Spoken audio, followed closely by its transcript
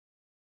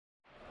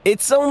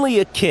It's only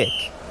a kick,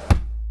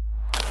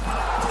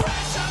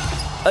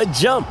 a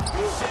jump,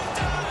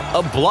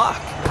 a block.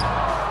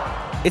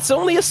 It's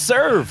only a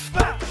serve.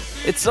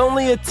 It's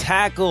only a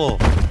tackle,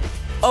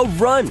 a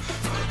run.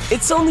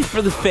 It's only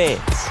for the fans.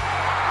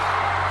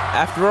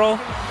 After all,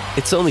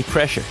 it's only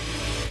pressure.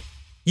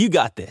 You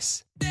got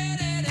this.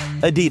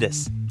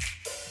 Adidas.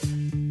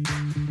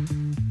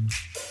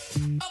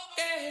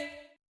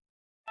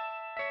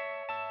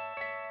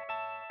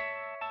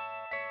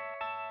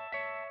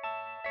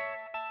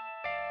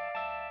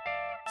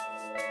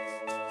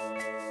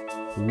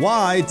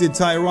 Why did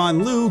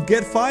Tyronn Lue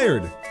get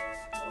fired?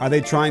 Are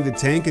they trying to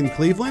tank in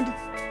Cleveland?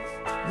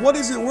 What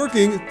isn't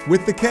working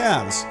with the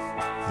Cavs?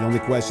 The only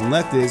question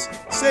left is,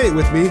 say it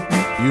with me,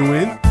 you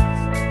win?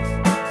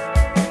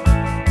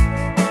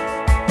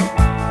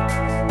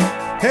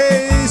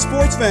 Hey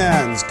sports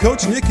fans,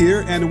 Coach Nick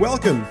here, and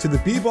welcome to the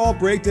B-Ball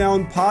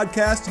Breakdown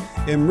Podcast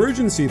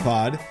Emergency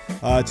Pod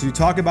to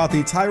talk about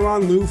the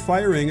Tyronn Lue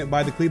firing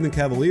by the Cleveland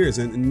Cavaliers.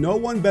 And no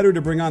one better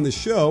to bring on the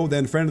show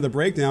than friend of the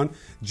Breakdown,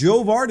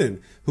 Joe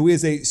Vardon, who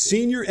is a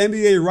senior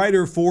NBA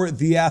writer for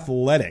The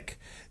Athletic.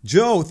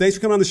 Joe, thanks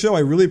for coming on the show. I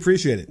really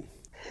appreciate it.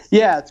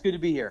 Yeah, it's good to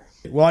be here.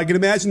 Well, I can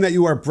imagine that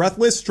you are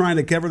breathless trying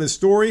to cover this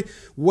story.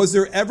 Was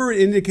there ever an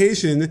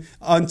indication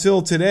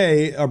until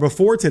today or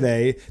before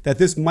today that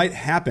this might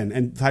happen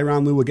and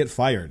Tyronn Lue would get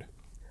fired?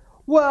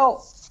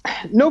 Well,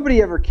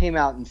 nobody ever came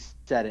out and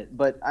said it,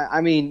 but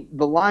I mean,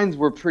 the lines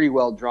were pretty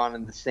well drawn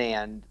in the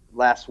sand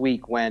last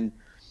week when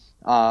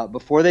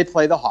before they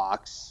play the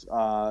Hawks,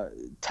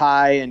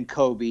 Ty and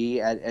Kobe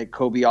at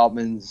Kobe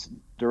Altman's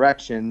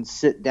direction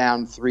sit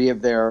down three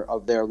of their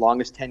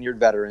longest tenured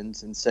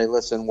veterans and say,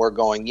 listen, we're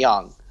going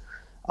young.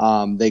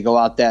 They go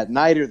out that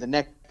night or the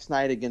next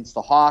night against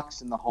the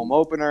Hawks in the home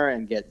opener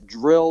and get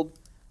drilled.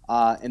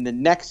 And the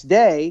next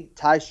day,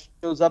 Ty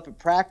shows up at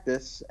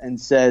practice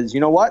and says, you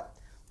know what?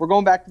 We're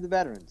going back to the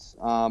veterans.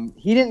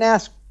 He didn't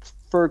ask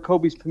for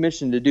Kobe's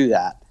permission to do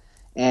that.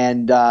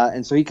 And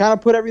so he kind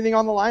of put everything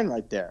on the line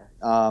right there.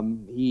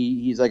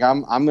 He's like,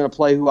 I'm going to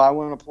play who I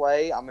want to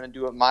play. I'm going to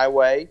do it my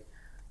way.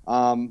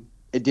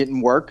 It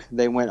didn't work.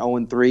 They went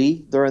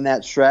 0-3 during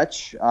that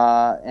stretch.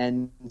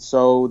 And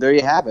so there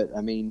you have it.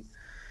 I mean,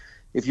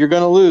 if you're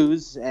going to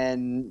lose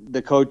and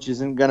the coach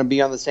isn't going to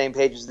be on the same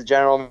page as the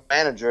general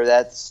manager,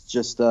 that's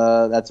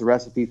a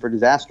recipe for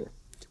disaster.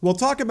 Well,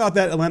 talk about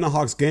that Atlanta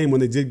Hawks game when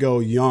they did go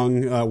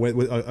young,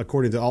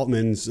 according to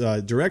Altman's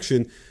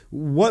direction.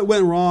 What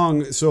went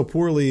wrong so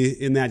poorly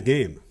in that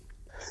game?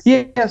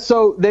 Yeah,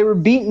 so they were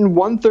beaten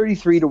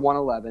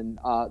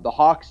 133-111. The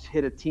Hawks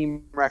hit a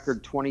team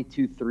record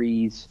 22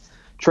 threes.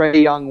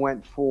 Trae Young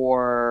went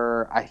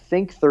for, I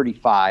think,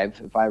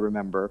 35, if I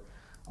remember.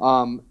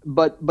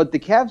 But the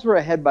Cavs were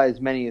ahead by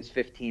as many as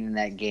 15 in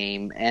that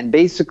game. And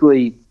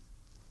basically,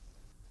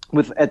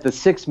 at the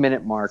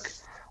 6-minute mark,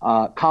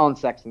 Colin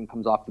Sexton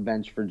comes off the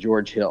bench for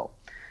George Hill.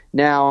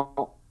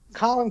 Now,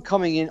 Colin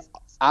coming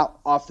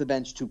out off the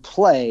bench to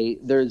play,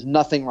 there's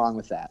nothing wrong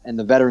with that. And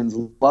the veterans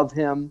love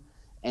him,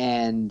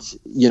 and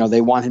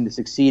they want him to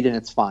succeed, and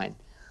it's fine.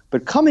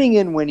 But coming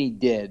in when he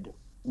did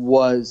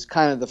was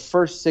kind of the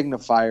first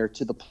signifier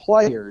to the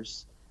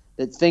players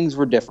that things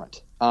were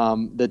different,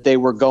 that they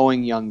were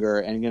going younger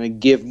and going to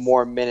give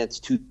more minutes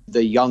to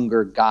the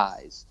younger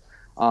guys.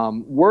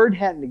 Word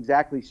hadn't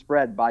exactly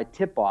spread by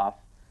tip-off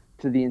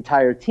to the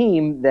entire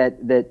team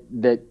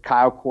that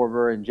Kyle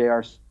Korver and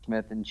J.R.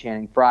 Smith and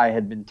Channing Frye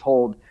had been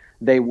told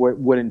they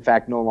would in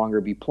fact no longer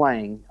be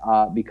playing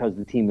because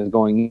the team was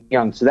going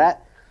young. So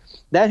that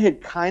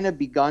had kind of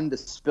begun to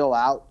spill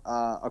out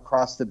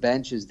across the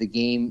bench as the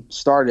game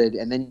started.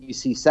 And then you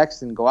see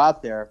Sexton go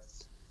out there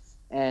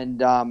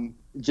and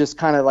just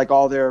kind of like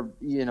all their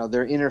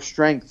inner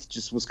strength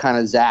just was kind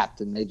of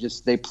zapped. And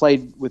they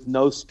played with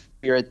no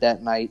spirit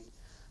that night.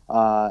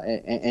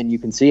 And you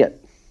can see it.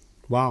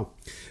 Wow.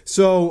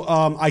 So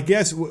I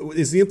guess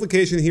is the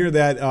implication here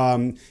that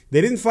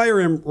they didn't fire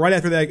him right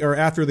after that or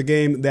after the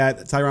game that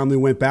Tyronn Lue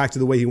went back to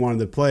the way he wanted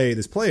to play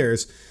his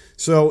players.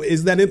 So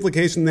is that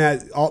implication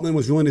that Altman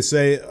was willing to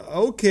say,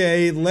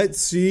 okay,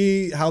 let's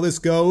see how this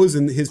goes,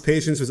 and his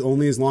patience was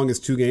only as long as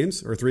 2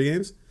 games or 3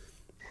 games?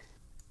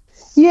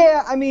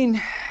 Yeah, I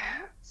mean,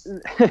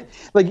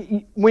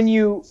 like when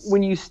you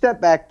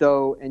step back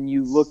though and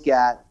you look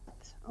at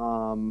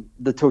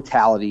the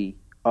totality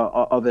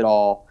of it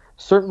all,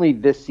 certainly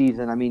this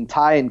season, I mean,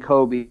 Ty and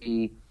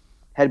Kobe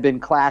had been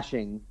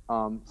clashing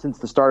since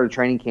the start of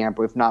training camp,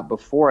 if not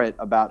before it,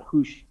 about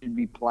who should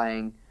be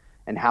playing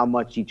and how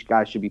much each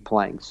guy should be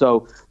playing.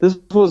 So this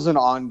was an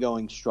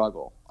ongoing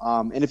struggle.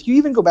 And if you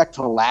even go back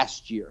to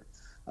last year,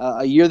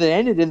 a year that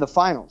ended in the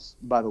finals,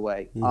 by the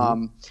way,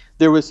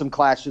 there was some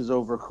clashes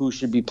over who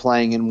should be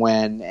playing and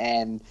when.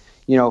 And,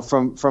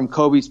 from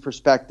Kobe's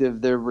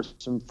perspective, there was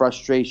some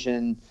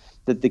frustration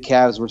that the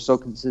Cavs were so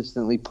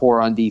consistently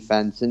poor on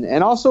defense.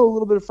 And also a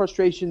little bit of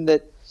frustration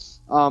that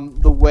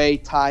the way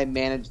Ty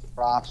managed the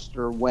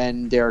roster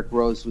when Derrick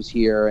Rose was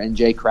here and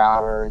Jay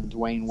Crowder and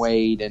Dwayne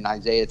Wade and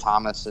Isaiah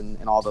Thomas and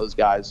all those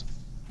guys.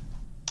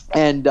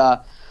 And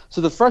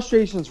so the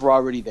frustrations were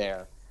already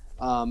there.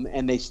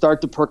 And they start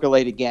to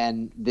percolate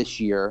again this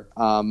year,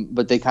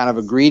 but they kind of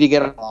agree to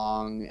get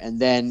along. And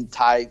then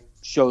Ty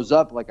shows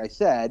up, like I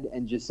said,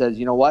 and just says,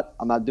 you know what,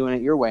 I'm not doing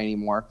it your way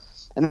anymore.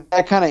 And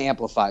that kind of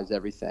amplifies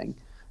everything.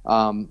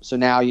 So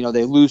now,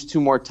 they lose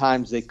 2 more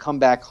times. They come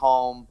back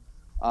home.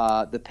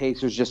 The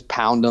Pacers just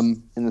pound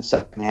them in the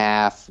second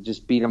half,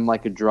 just beat them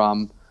like a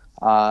drum.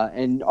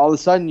 And all of a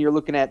sudden, you're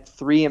looking at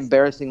 3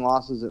 embarrassing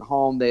losses at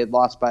home. They had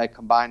lost by a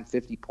combined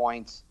 50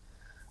 points.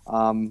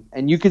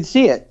 And you could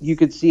see it. You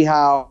could see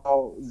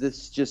how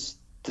this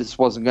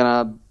wasn't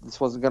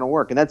gonna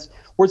work. And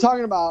we're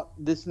talking about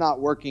this not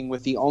working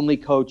with the only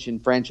coach in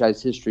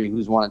franchise history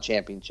who's won a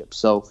championship.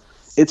 So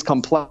it's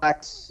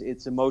complex.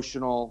 It's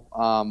emotional.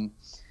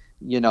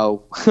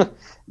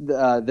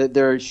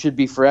 There should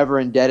be forever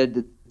indebted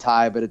to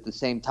Ty, but at the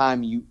same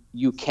time,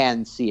 you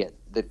can see it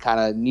that kind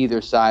of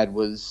neither side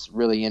was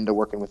really into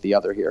working with the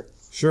other here.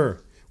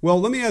 Sure. Well,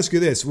 let me ask you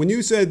this. When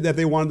you said that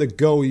they wanted to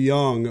go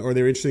young or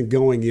they're interested in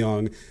going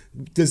young,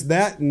 does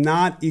that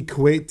not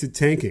equate to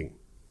tanking?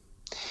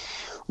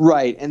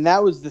 Right, and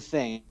that was the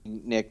thing,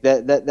 Nick.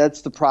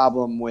 That's the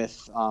problem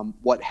with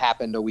what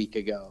happened a week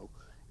ago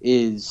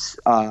is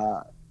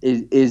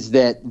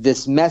that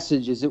this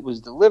message, as it was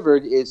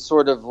delivered, is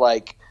sort of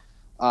like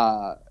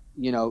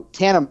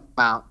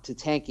tantamount to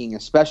tanking,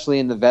 especially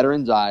in the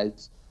veterans'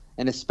 eyes,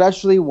 and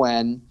especially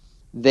when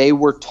they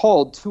were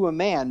told to a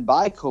man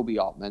by Kobe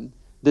Altman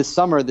this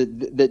summer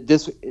that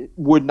this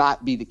would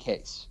not be the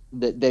case,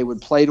 that they would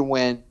play to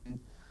win,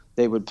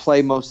 they would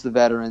play most of the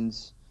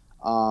veterans,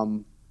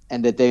 and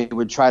that they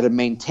would try to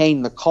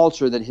maintain the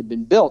culture that had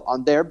been built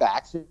on their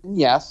backs. And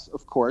yes,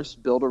 of course,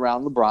 built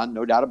around LeBron,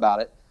 no doubt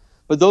about it.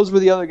 But those were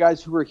the other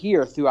guys who were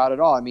here throughout it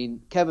all. I mean,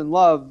 Kevin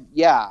Love,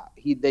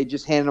 they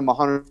just handed him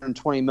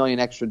 $120 million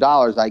extra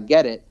dollars. I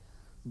get it,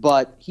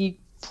 but he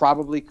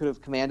probably could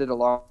have commanded a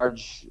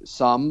large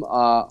sum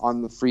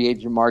on the free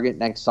agent market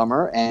next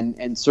summer,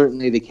 and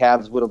certainly the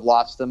Cavs would have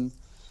lost him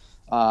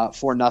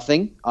for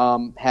nothing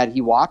had he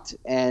walked.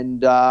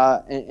 And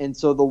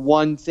so the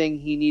one thing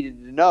he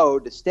needed to know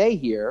to stay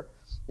here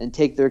and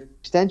take their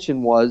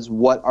extension was,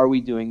 what are we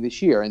doing this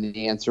year? And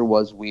the answer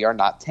was, we are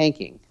not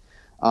tanking.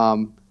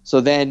 So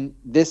then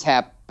this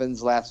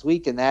happens last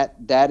week, and that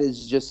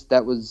was just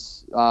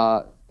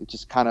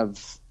kind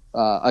of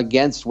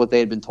against what they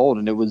had been told,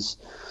 and it was.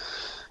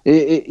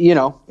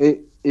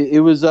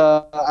 It was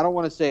I don't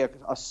want to say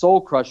a soul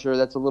crusher.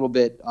 That's a little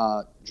bit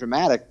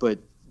dramatic, but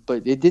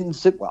it didn't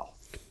sit well.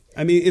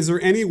 I mean, is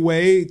there any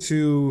way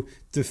to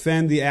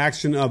defend the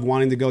action of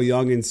wanting to go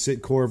young and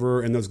sit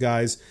Corver and those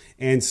guys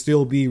and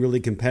still be really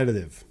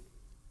competitive?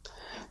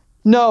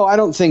 No, I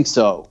don't think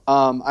so.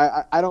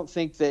 I don't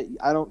think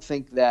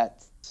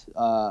that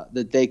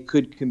they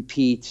could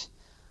compete.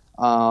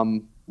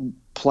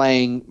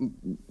 Playing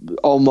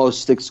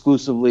almost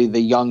exclusively the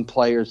young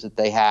players that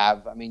they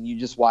have. I mean, you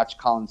just watch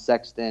Colin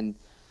Sexton.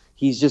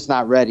 He's just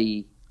not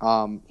ready.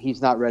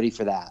 He's not ready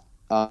for that.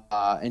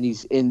 And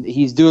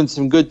he's doing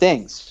some good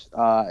things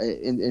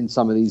in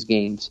some of these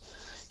games.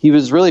 He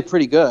was really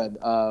pretty good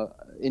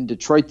in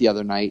Detroit the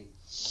other night.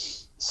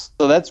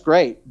 So that's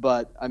great.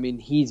 But, I mean,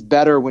 he's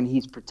better when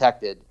he's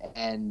protected.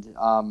 And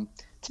to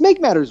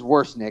make matters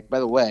worse, Nick, by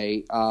the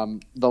way,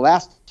 the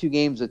last 2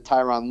 games of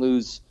Tyronn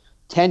Lue's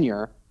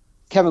tenure,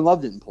 Kevin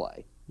Love didn't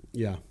play.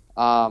 Yeah.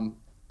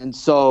 And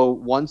so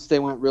once they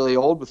went really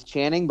old with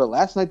Channing, but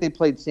last night they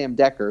played Sam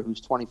Decker, who's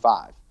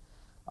 25.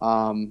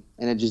 And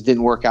it just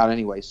didn't work out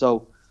anyway.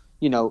 So,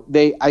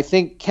 I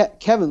think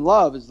Kevin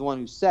Love is the one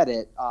who said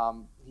it.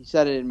 He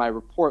said it in my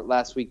report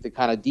last week that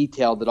kind of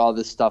detailed that all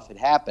this stuff had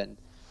happened.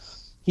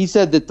 He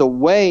said that the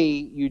way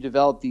you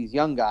develop these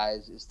young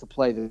guys is to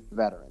play the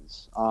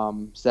veterans.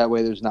 So that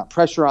way there's not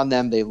pressure on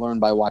them. They learn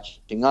by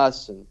watching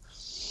us.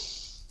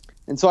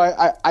 And so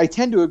I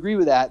tend to agree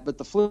with that, but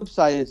the flip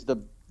side is the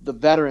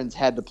veterans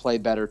had to play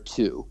better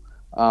too.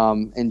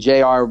 And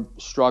JR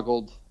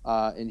struggled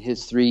in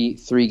his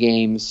three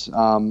games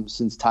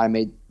since Ty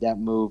made that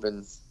move,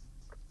 and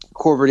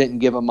Corver didn't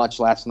give him much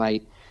last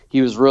night.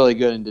 He was really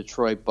good in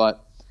Detroit,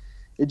 but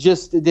it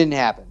didn't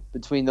happen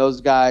between those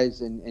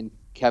guys and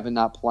Kevin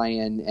not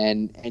playing.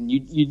 And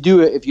you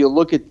do it if you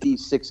look at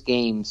these 6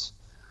 games,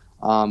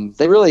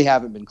 they really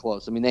haven't been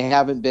close. I mean, they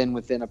haven't been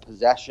within a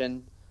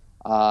possession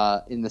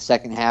in the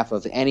second half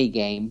of any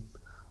game.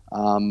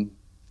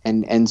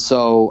 And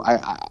so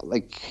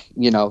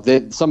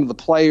some of the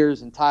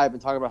players and Ty have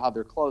been talking about how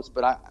they're close,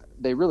 but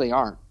they really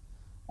aren't.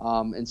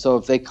 And so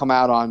if they come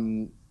out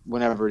on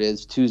whenever it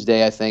is,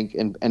 Tuesday, I think,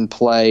 and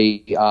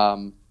play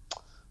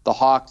the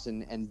Hawks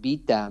and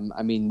beat them,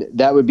 I mean,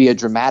 that would be a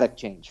dramatic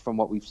change from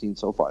what we've seen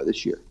so far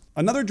this year.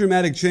 Another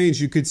dramatic change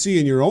you could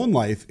see in your own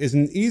life is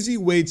an easy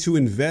way to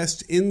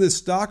invest in the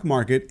stock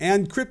market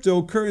and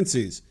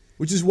cryptocurrencies,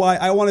 which is why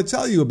I want to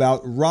tell you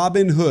about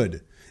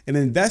Robinhood, an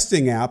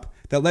investing app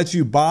that lets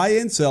you buy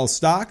and sell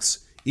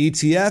stocks,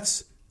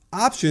 ETFs,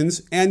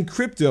 options, and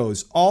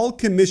cryptos, all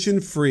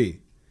commission-free.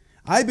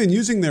 I've been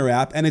using their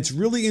app, and it's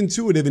really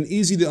intuitive and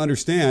easy to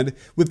understand,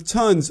 with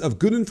tons of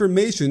good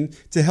information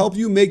to help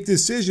you make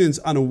decisions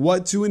on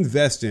what to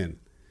invest in.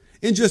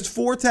 In just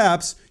 4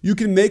 taps, you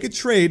can make a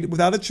trade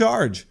without a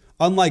charge,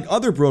 unlike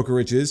other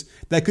brokerages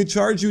that could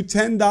charge you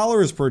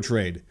 $10 per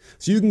trade,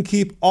 so you can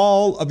keep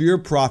all of your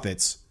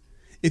profits.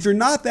 If you're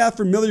not that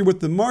familiar with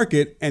the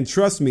market, and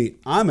trust me,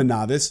 I'm a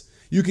novice,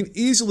 you can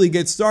easily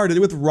get started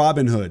with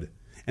Robinhood.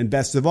 And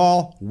best of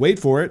all, wait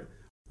for it,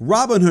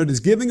 Robinhood is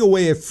giving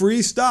away a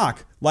free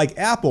stock like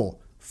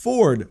Apple,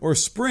 Ford, or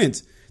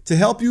Sprint to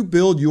help you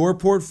build your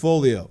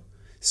portfolio.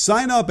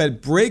 Sign up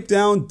at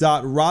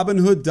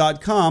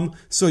breakdown.robinhood.com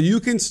so you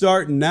can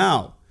start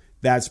now.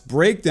 That's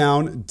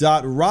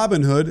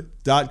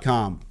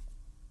breakdown.robinhood.com.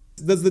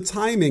 The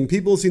timing,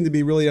 people seem to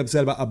be really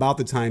upset about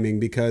the timing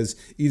because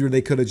either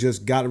they could have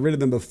just got rid of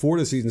them before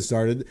the season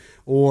started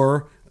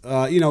or,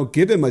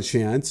 give him a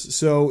chance.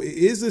 So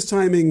is this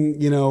timing,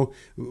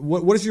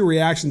 what is your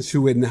reaction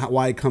to it and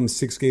why it comes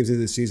 6 games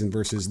into the season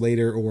versus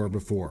later or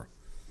before?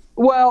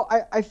 Well,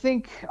 I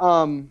think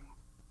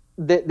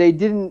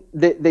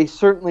they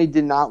certainly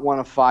did not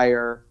want to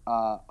fire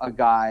a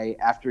guy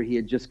after he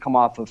had just come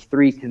off of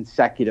 3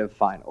 consecutive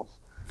finals.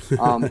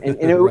 Right.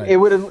 It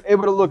would have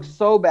looked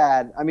so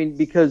bad. I mean,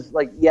 because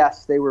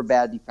yes, they were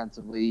bad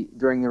defensively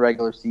during the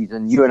regular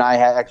season. You and I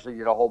actually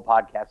did a whole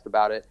podcast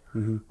about it.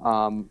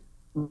 Mm-hmm.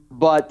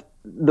 But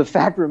the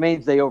fact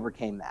remains they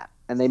overcame that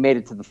and they made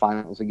it to the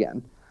finals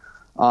again.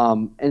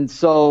 And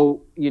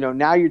so,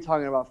 now you're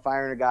talking about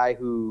firing a guy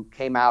who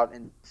came out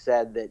and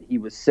said that he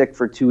was sick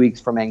for 2 weeks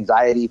from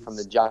anxiety from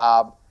the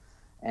job.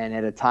 And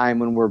at a time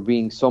when we're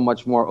being so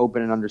much more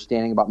open and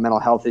understanding about mental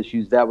health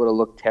issues, that would have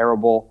looked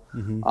terrible.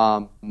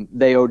 Mm-hmm.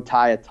 They owed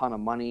Ty a ton of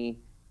money.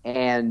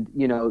 And,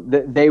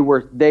 they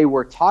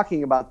were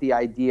talking about the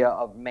idea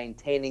of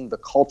maintaining the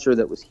culture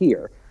that was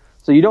here.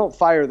 So you don't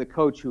fire the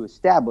coach who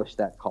established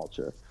that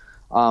culture.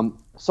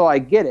 So I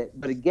get it.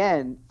 But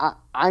again,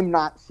 I'm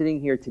not sitting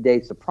here today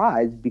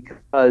surprised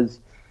because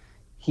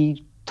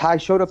Ty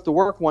showed up to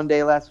work one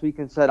day last week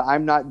and said,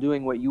 I'm not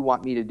doing what you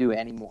want me to do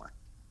anymore.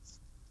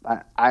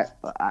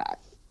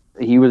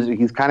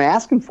 He's kind of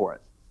asking for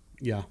it.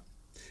 Yeah.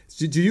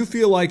 Do you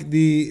feel like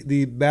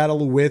the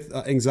battle with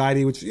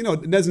anxiety, which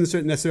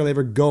doesn't necessarily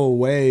ever go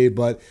away,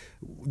 but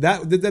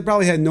that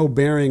probably had no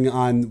bearing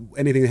on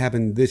anything that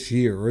happened this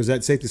year, or is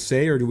that safe to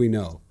say, or do we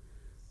know?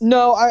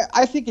 No,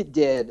 I think it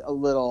did a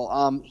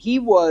little. He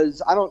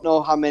was. I don't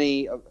know how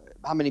many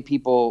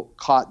people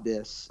caught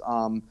this,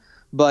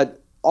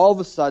 but all of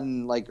a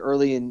sudden,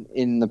 early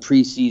in the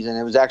preseason,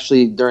 it was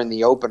actually during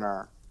the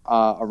opener.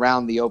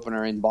 Around the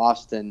opener in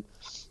Boston,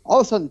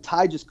 all of a sudden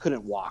Ty just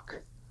couldn't walk.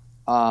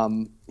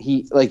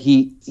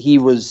 He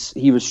was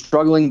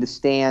struggling to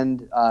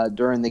stand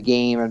during the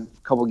game and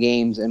a couple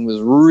games and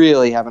was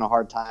really having a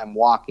hard time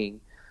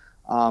walking.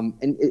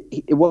 And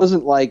it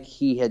wasn't like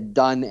he had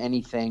done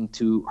anything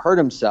to hurt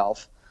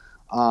himself.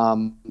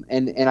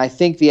 And I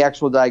think the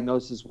actual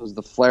diagnosis was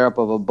the flare-up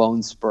of a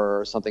bone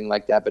spur or something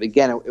like that. But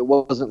again, it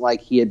wasn't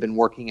like he had been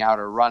working out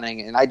or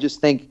running. And I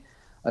just think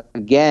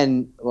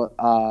again,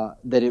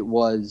 that it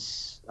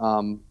was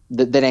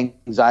that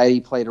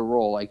anxiety played a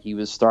role. Like he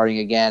was starting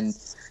again,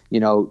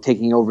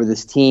 taking over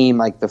this team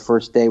like the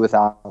first day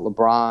without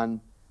LeBron.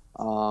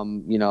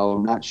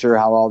 Not sure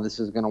how all this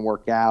is going to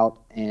work out,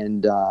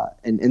 and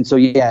so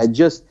yeah,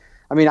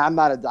 I'm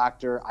not a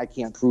doctor. I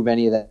can't prove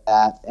any of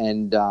that,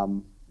 and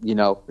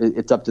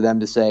it's up to them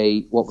to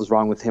say what was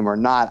wrong with him or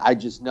not. I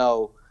just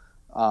know.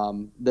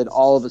 That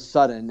all of a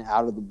sudden,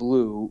 out of the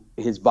blue,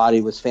 his body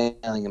was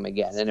failing him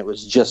again, and it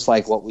was just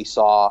like what we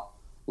saw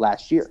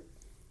last year.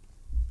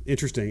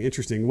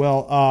 Interesting.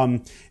 Well,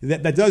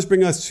 that does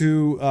bring us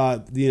to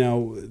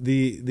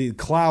the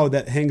cloud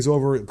that hangs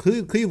over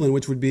Cleveland,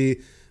 which would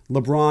be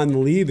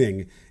LeBron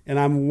leaving, and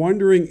I'm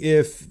wondering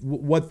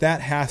what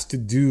that has to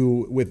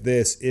do with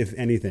this, if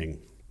anything.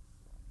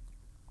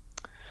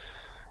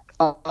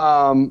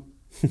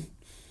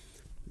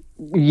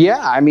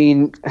 Yeah, I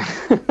mean.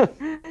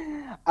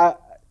 I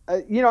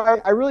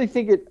really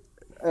think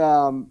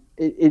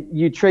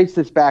you trace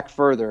this back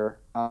further.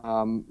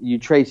 You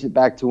trace it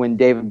back to when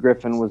David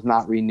Griffin was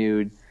not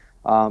renewed.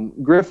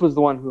 Griff was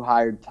the one who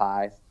hired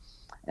Ty,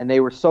 and they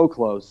were so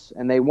close,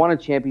 and they won a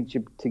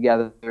championship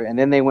together, and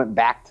then they went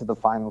back to the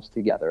finals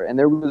together. And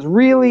there was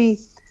really,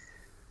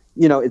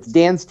 it's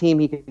Dan's team.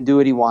 He can do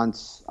what he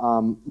wants.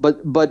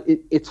 But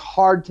it's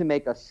hard to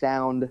make a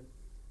sound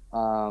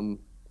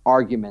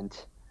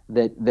argument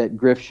that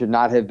Griff should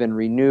not have been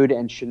renewed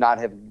and should not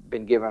have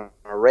been given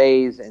a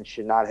raise and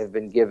should not have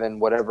been given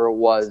whatever it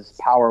was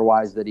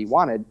power-wise that he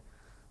wanted,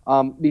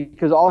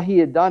 because all he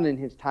had done in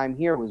his time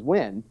here was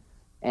win,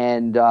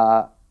 and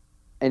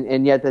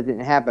yet that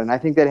didn't happen. And I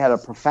think that had a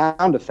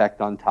profound effect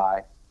on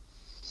Ty.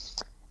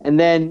 And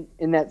then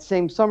in that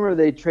same summer,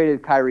 they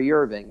traded Kyrie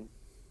Irving.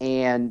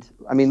 And,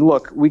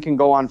 look, we can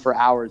go on for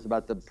hours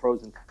about the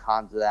pros and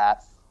cons of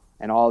that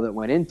and all that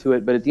went into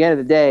it. But at the end of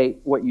the day,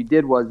 what you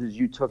did was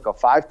you took a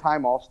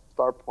 5-time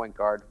All-Star point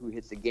guard who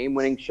hit the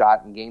game-winning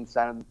shot in Game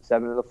 7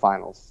 of the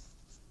Finals,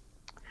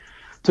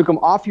 took him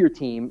off your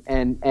team,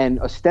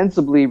 and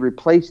ostensibly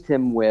replaced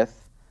him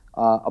with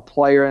a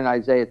player in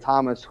Isaiah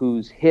Thomas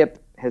whose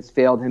hip has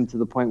failed him to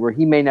the point where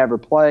he may never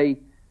play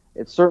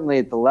it's certainly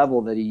at the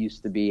level that he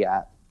used to be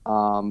at.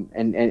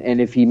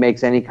 And if he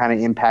makes any kind of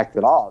impact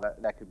at all,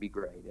 that could be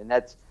great. And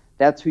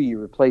that's who you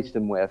replaced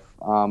him with.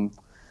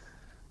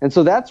 And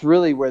so that's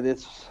really where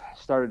this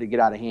started to get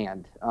out of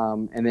hand.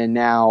 And then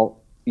now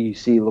you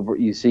see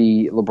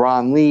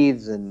LeBron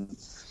leaves, and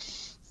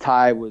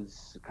Ty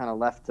was kind of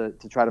left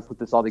to try to put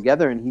this all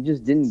together, and he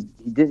just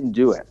didn't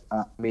do it.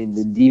 I mean,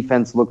 the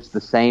defense looks the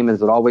same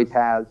as it always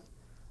has.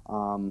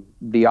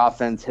 The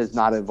offense has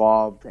not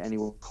evolved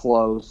anywhere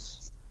close.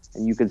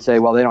 And you could say,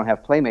 well, they don't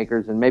have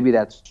playmakers, and maybe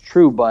that's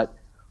true, but,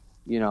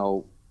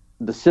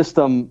 the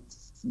system,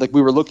 like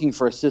we were looking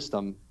for a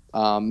system,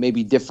 may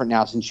be different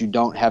now since you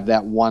don't have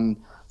that one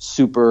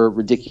super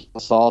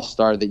ridiculous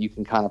all-star that you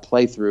can kind of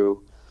play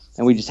through,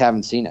 and we just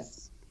haven't seen it.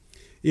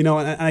 And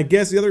I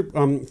guess the other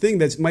thing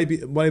that might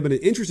have been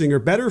interesting or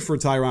better for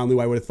Tyronn Lue,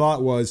 I would have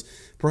thought, was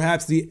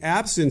perhaps the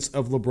absence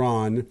of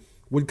LeBron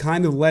would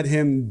kind of let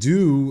him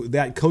do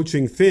that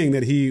coaching thing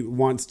that he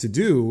wants to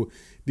do.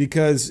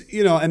 Because,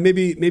 and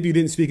maybe you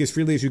didn't speak as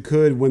freely as you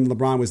could when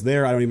LeBron was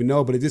there. I don't even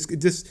know. But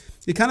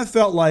it kind of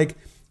felt like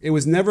it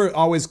was never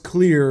always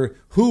clear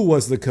who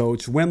was the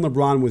coach when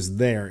LeBron was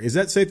there. Is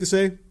that safe to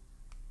say?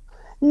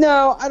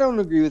 No, I don't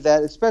agree with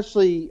that,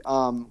 especially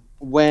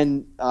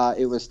when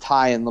it was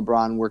Ty and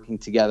LeBron working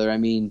together. I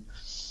mean,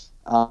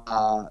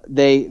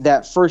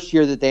 that first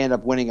year that they ended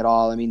up winning it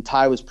all, I mean,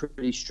 Ty was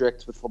pretty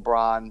strict with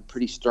LeBron,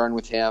 pretty stern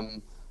with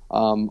him.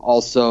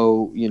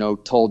 Also,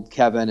 told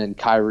Kevin and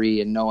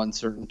Kyrie in no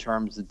uncertain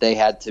terms that they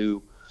had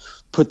to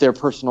put their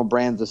personal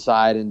brands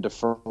aside and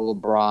defer to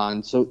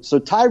LeBron. So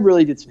Ty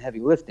really did some heavy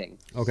lifting.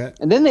 Okay.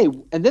 And then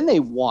they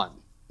won.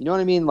 You know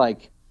what I mean?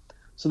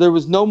 So there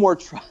was no more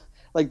trust.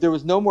 There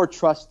was no more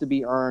trust to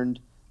be earned.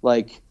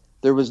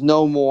 There was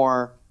no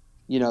more,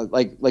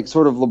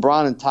 sort of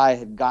LeBron and Ty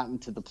had gotten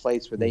to the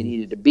place where they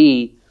needed to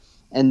be,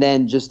 and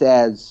then just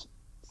as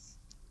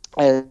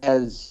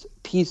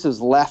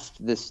pieces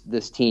left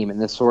this team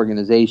and this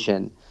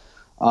organization,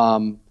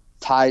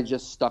 Ty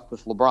just stuck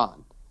with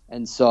LeBron.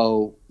 And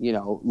so,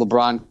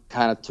 LeBron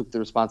kind of took the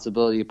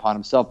responsibility upon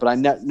himself. But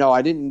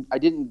I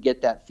didn't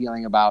get that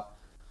feeling about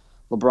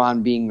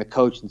LeBron being the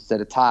coach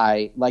instead of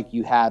Ty like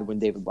you had when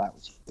David Blatt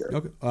was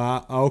here.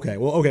 Okay.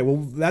 Well,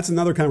 that's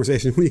another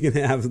conversation we can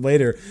have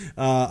later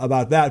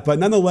about that. But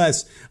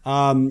nonetheless,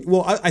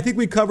 I think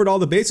we covered all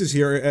the bases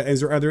here.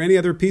 Are there any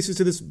other pieces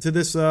to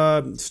this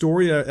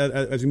story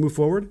as we move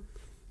forward?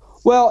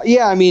 Well,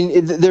 yeah, I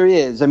mean, there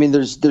is. I mean,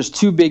 there's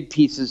two big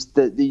pieces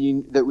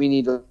that we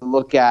need to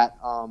look at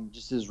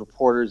just as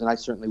reporters, and I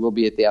certainly will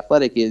be at The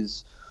Athletic,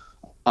 is,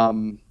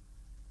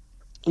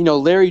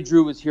 Larry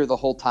Drew was here the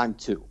whole time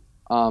too.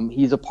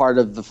 He is a part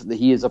of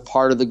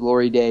the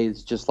glory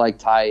days, just like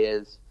Ty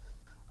is.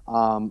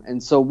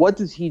 And so what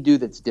does he do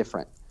that's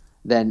different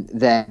than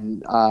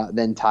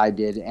Ty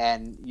did?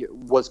 And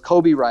was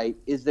Kobe right?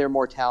 Is there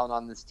more talent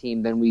on this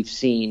team than we've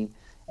seen?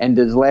 And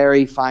does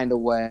Larry find a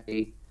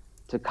way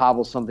to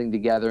cobble something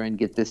together and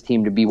get this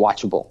team to be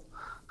watchable?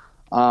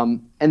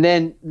 And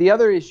then the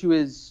other issue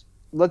is,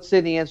 let's say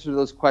the answer to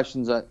those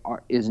questions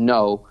is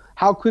no.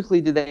 How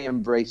quickly do they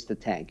embrace the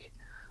tank?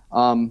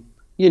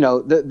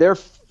 They're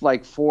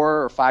like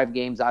 4 or 5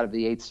 games out of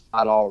the 8th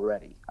spot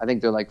already. I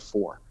think they're like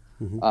 4,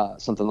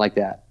 something like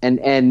that. And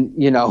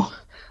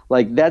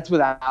that's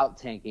without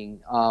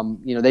tanking.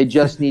 They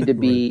just need to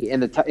be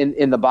in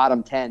the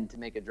bottom 10 to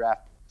make a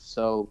draft.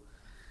 So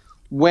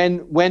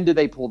when do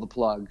they pull the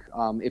plug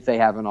if they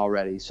haven't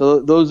already? So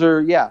those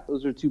are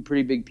two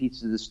pretty big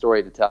pieces of the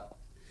story to tell.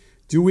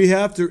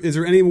 Is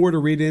there any more to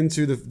read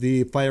into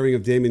the firing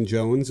of Damon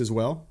Jones as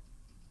well?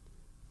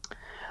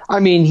 I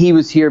mean, he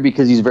was here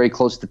because he's very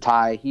close to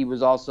Ty. He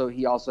also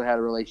had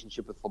a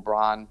relationship with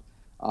LeBron.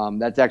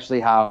 That's actually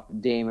how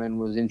Damon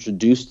was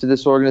introduced to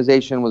this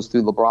organization, was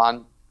through LeBron.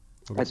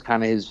 Okay. That's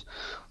kind of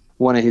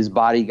one of his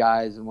body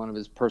guys and one of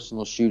his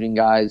personal shooting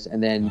guys.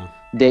 And then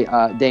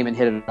Damon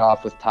hit it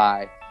off with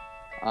Ty,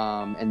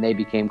 and they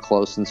became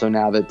close. And so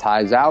now that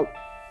Ty's out,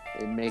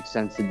 it makes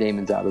sense that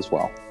Damon's out as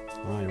well.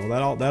 All right.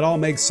 Well, that all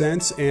makes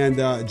sense. And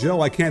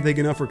Joe, I can't thank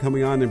you enough for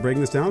coming on and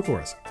breaking this down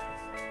for us.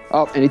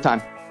 Oh,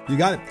 anytime. You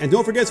got it. And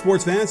don't forget,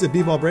 sports fans, at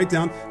B-Ball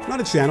Breakdown,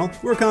 not a channel,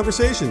 we're a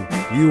conversation.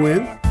 You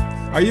in?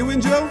 Are you in,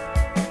 Joe?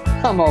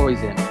 I'm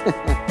always in.